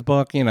children's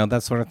book,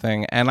 that sort of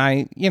thing. And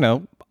I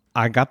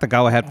got the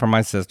go-ahead from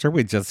my sister.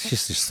 She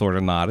just sort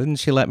of nodded, and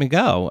she let me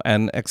go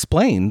and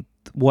explain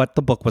what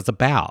the book was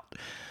about.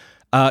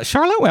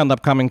 Charlotte wound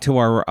up coming to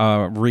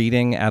our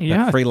reading at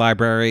the Free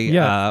Library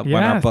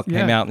when our book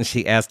came out, and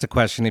she asked a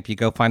question. If you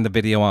go find the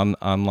video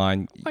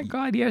online. Oh my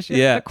God, she asked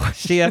a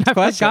question. She asked a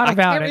question. I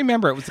can't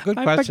remember. It was a good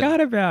question. I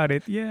forgot about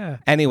it, yeah.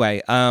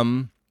 Anyway,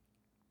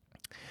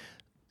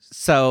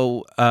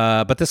 so,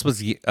 but this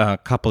was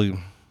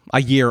a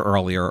year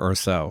earlier or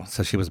so.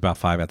 So she was about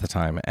 5 at the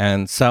time.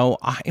 And so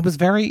it was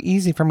very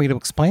easy for me to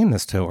explain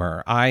this to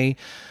her. I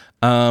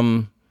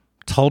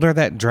told her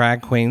that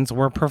drag queens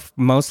were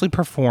mostly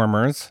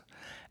performers,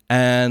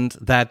 and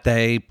that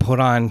they put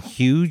on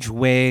huge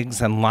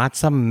wigs and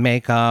lots of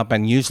makeup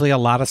and usually a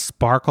lot of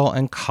sparkle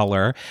and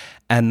color.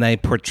 and they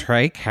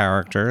portray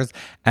characters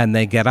and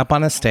they get up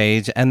on a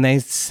stage and they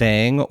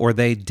sing or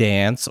they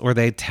dance or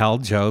they tell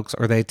jokes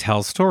or they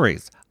tell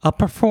stories. A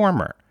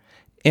performer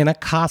in a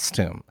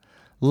costume,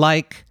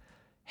 like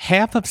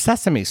half of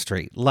Sesame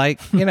Street,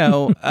 like,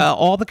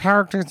 all the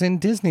characters in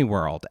Disney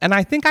World. And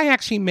I think I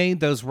actually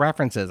made those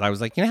references. I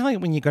was like, you know how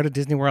when you go to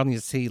Disney World and you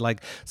see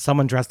like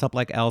someone dressed up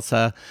like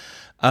Elsa?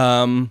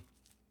 And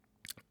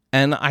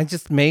I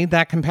just made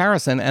that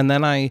comparison. And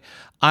then I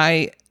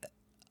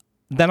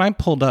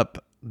pulled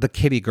up the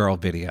Kitty Girl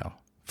video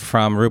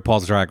from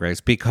RuPaul's Drag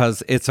Race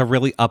because it's a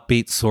really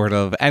upbeat sort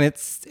of, and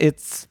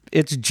it's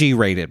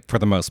G-rated for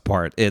the most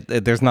part.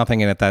 There's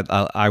nothing in it that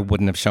I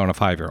wouldn't have shown a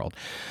 5-year-old.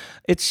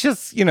 It's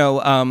just,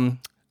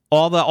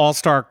 all the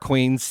all-star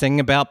queens sing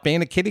about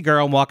being a kitty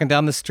girl and walking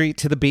down the street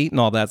to the beat and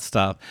all that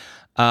stuff.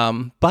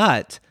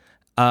 But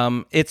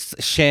it's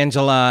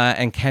Shangela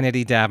and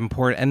Kennedy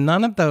Davenport, and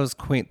none of those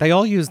queens, they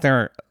all use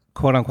their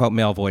quote-unquote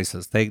male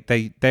voices.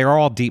 They are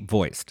all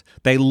deep-voiced.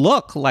 They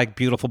look like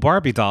beautiful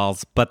Barbie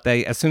dolls, but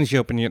as soon as you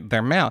open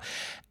their mouth,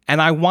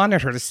 and I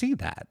wanted her to see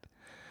that.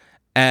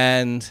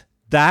 And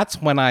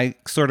that's when I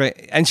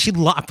and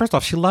first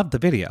off, she loved the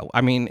video.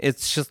 I mean,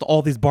 it's just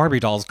all these Barbie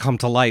dolls come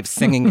to life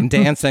singing and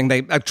dancing.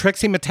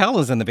 Trixie Mattel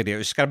is in the video.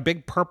 She's got a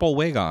big purple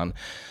wig on.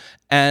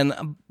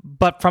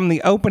 But from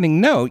the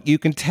opening note, you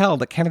can tell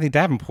that Kennedy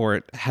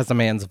Davenport has a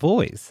man's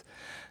voice.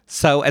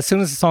 So as soon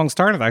as the song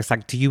started, I was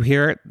like, do you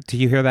hear it? Do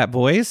you hear that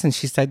voice? And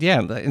she said, yeah.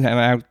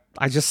 And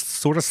I just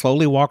sort of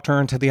slowly walked her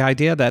into the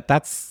idea that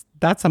that's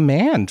a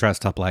man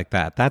dressed up like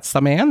that. That's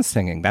a man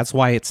singing. That's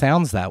why it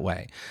sounds that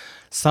way.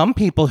 Some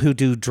people who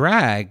do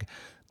drag,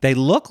 they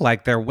look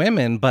like they're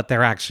women, but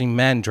they're actually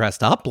men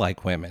dressed up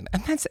like women.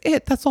 And that's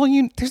it. That's all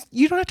you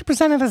don't have to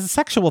present it as a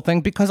sexual thing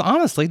because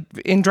honestly,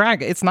 in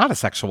drag, it's not a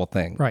sexual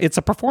thing. Right. It's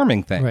a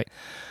performing thing. Right.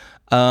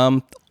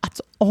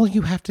 That's all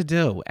you have to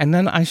do. And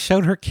then I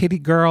showed her Kitty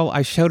Girl.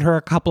 I showed her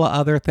a couple of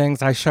other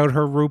things. I showed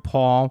her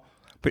RuPaul,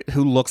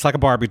 who looks like a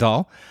Barbie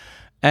doll.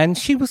 And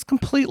she was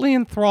completely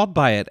enthralled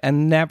by it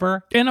and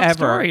never, ever.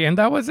 Story, and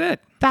that was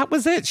it. That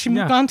was it. She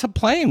moved on to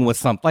playing with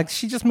something. Like,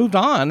 she just moved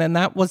on, and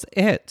that was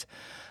it.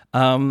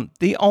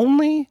 The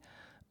only...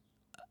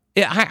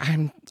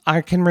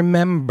 I can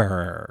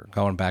remember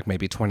going back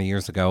maybe 20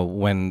 years ago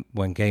when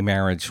gay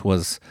marriage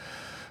was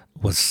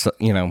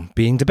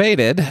being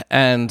debated,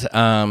 and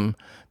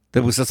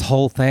there was this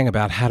whole thing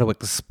about how to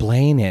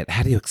explain it.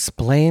 How do you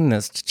explain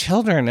this to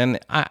children? And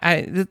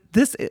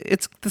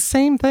it's the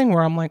same thing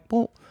where I'm like,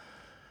 well,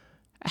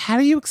 how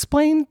do you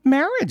explain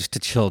marriage to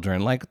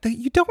children? Like,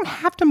 you don't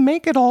have to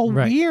make it all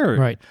weird.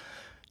 Right.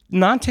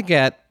 Not to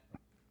get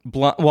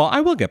blunt. Well,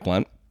 I will get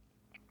blunt.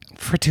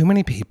 For too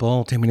many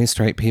people, too many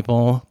straight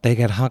people, they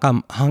get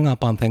hung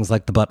up on things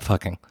like the butt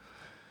fucking.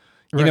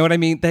 You know what I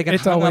mean?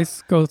 It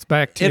always goes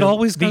back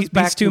to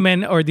these two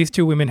men or these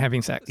two women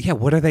having sex. Yeah,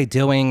 what are they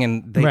doing?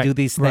 And they do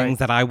these things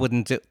that I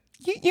wouldn't do.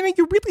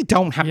 You really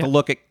don't have to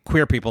look at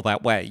queer people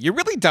that way. You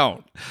really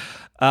don't.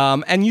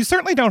 And you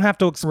certainly don't have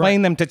to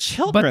explain them to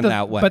children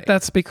that way. But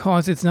that's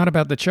because it's not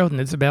about the children.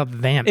 It's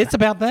about them. It's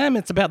about them.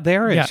 It's about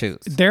their issues.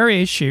 Their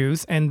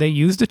issues, and they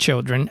use the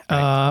children,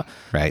 to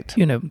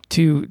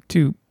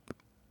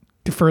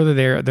further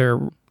their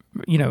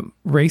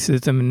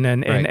racism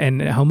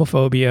and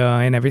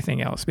homophobia and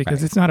everything else,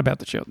 because it's not about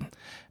the children.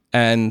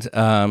 And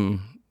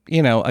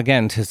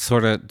again, to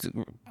sort of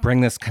bring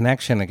this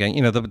connection again,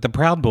 the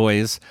Proud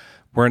Boys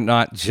were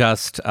not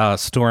just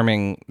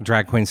storming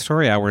Drag Queen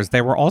Story Hours;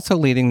 they were also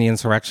leading the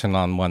insurrection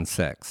on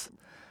 1/6.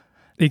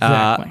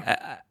 Exactly.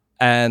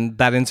 And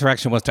that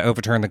insurrection was to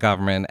overturn the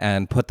government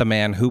and put the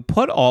man who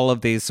put all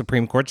of these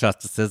Supreme Court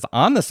justices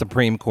on the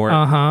Supreme Court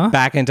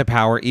back into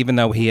power, even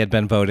though he had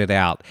been voted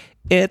out.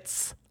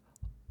 It's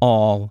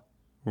all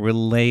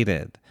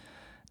related.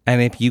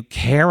 And if you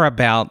care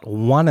about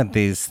one of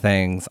these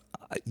things,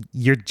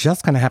 you're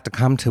just going to have to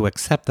come to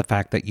accept the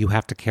fact that you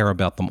have to care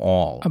about them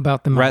all.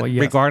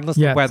 Regardless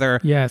of whether,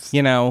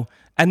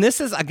 and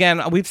this is,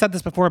 again, we've said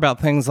this before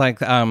about things like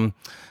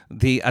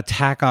the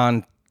attack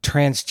on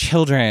trans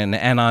children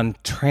and on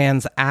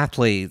trans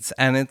athletes.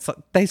 And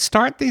they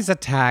start these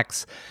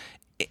attacks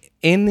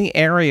in the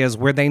areas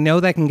where they know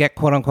they can get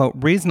quote unquote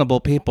reasonable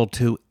people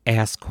to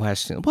ask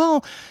questions.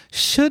 Well,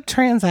 should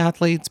trans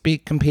athletes be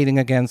competing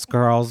against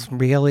girls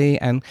really?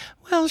 And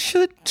well,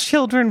 should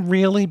children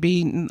really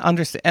be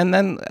understand? And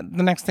then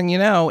the next thing you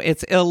know,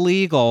 it's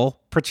illegal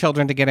for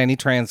children to get any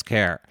trans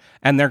care.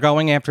 And they're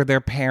going after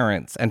their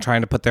parents and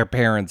trying to put their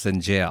parents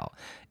in jail.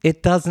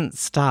 It doesn't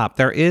stop.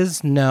 There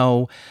is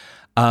no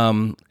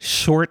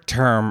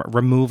short-term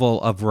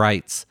removal of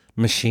rights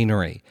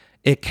machinery.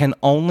 It can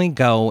only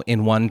go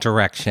in one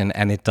direction,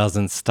 and it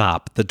doesn't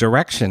stop. The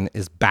direction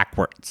is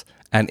backwards,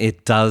 and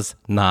it does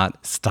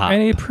not stop.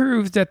 And it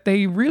proves that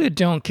they really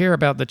don't care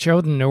about the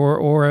children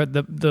or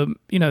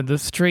the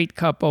straight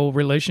couple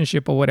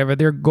relationship or whatever.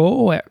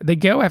 They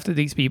go after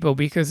these people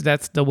because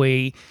that's the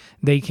way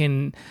they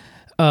can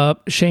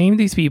shame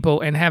these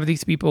people and have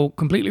these people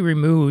completely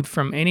removed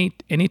from any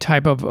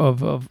type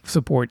of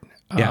support.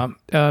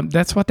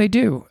 That's what they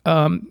do.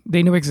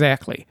 They know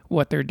exactly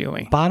what they're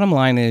doing. Bottom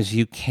line is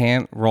you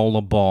can't roll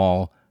a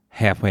ball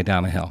halfway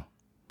down a hill.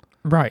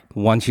 Right.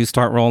 Once you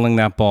start rolling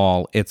that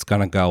ball, it's going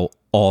to go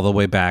all the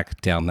way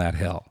back down that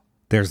hill.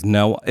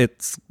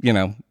 It's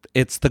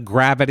the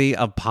gravity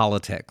of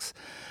politics.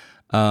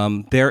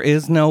 There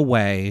is no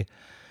way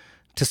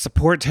to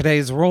support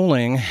today's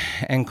ruling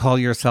and call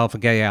yourself a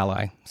gay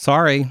ally.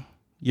 Sorry,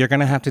 you're going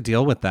to have to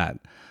deal with that.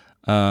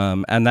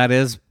 And that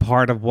is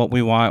part of what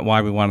we want,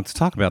 why we wanted to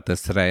talk about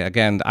this today.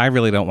 Again, I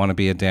really don't want to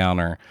be a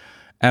downer.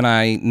 And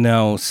I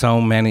know so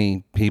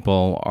many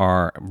people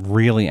are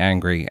really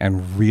angry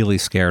and really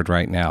scared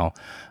right now.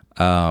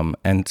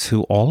 And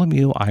to all of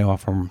you, I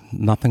offer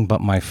nothing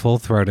but my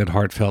full-throated,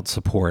 heartfelt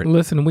support.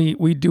 Listen,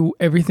 we do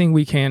everything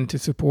we can to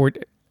support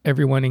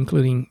everyone,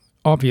 including,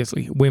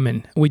 obviously,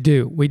 women. We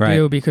do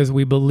because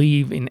we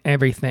believe in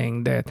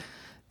everything that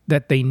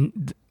they,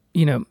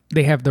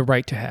 they have the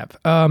right to have.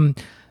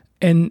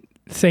 And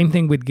same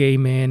thing with gay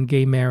men,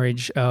 gay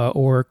marriage,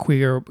 or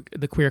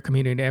the queer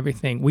community,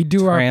 everything. We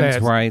do our best.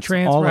 Trans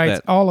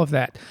rights, all of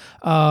that.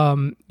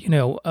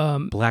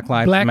 Black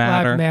Lives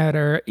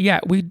Matter. Yeah,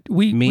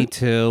 we Me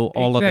Too,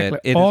 all of it.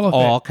 It is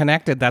all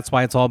connected. That's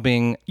why it's all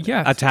being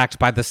attacked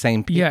by the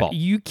same people. Yeah,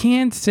 you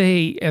can't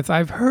say, as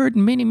I've heard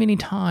many, many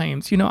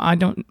times,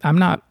 I'm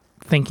not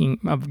thinking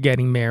of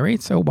getting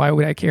married, so why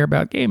would I care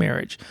about gay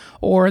marriage?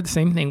 Or the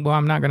same thing, well,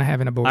 I'm not going to have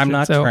an abortion. I'm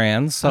not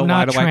trans, so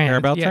why do I care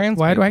about trans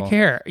Why people? do I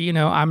care?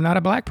 I'm not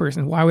a black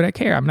person. Why would I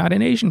care? I'm not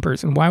an Asian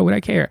person. Why would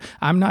I care?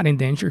 I'm not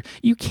indentured.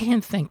 You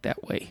can't think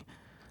that way.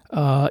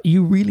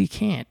 You really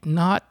can't.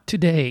 Not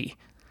today.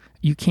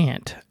 You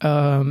can't.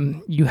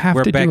 You have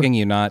We're to begging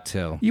you not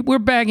to. We're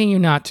begging you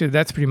not to.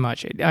 That's pretty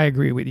much it. I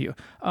agree with you.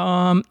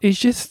 It's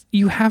just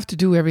you have to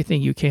do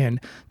everything you can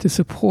to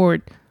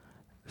support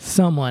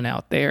someone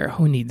out there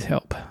who needs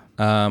help.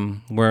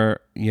 We're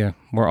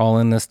all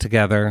in this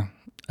together,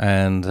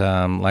 and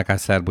like I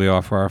said, we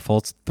offer our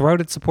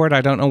full-throated support.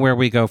 I don't know where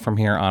we go from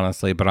here,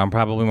 honestly, but I'm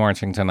probably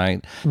marching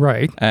tonight.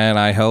 Right. And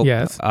I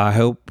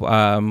hope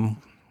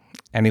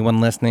anyone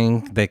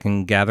listening, they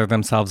can gather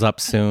themselves up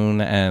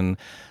soon and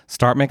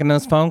start making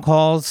those phone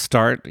calls,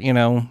 start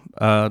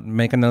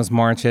making those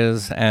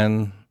marches,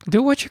 and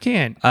do what you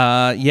can.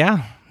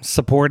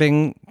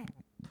 Supporting.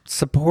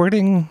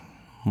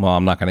 Well,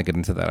 I'm not going to get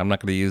into that. I'm not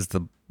going to use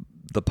the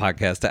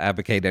podcast to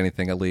advocate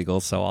anything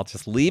illegal, so I'll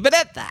just leave it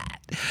at that.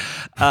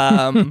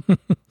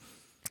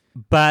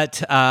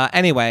 But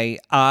anyway,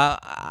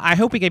 I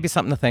hope we gave you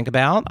something to think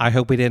about. I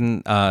hope we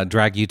didn't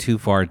drag you too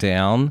far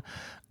down.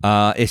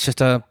 It's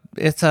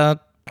a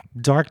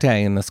dark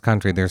day in this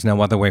country. There's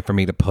no other way for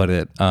me to put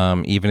it.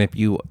 Even if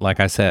you, like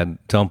I said,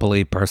 don't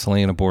believe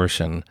personally in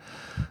abortion,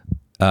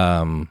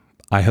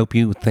 I hope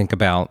you think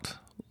about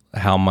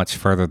how much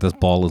further this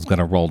ball is going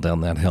to roll down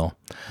that hill.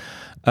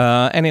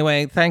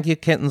 Anyway, thank you,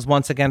 kittens,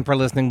 once again for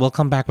listening. We'll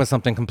come back with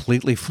something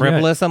completely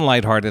frivolous and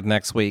lighthearted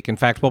next week. In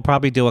fact, we'll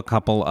probably do a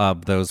couple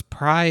of those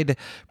pride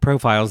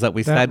profiles that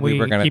we said we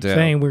were going to do. Keep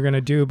saying we're going to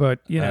do,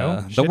 but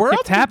the world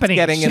keeps happening.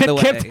 Getting in the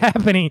way. Kept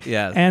happening.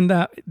 Yes.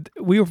 And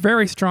we were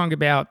very strong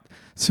about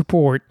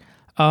support,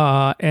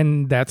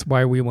 and that's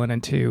why we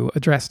wanted to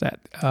address that.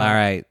 All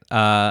right.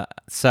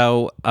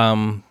 So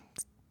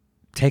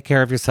take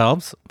care of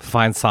yourselves.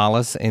 Find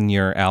solace in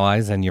your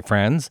allies and your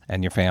friends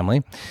and your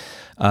family.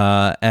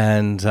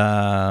 And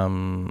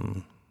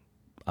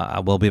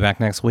we'll be back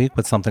next week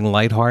with something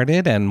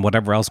lighthearted and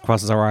whatever else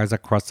crosses our eyes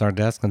across our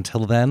desk.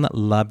 Until then,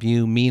 love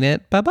you, mean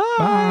it. Bye-bye.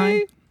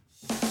 Bye.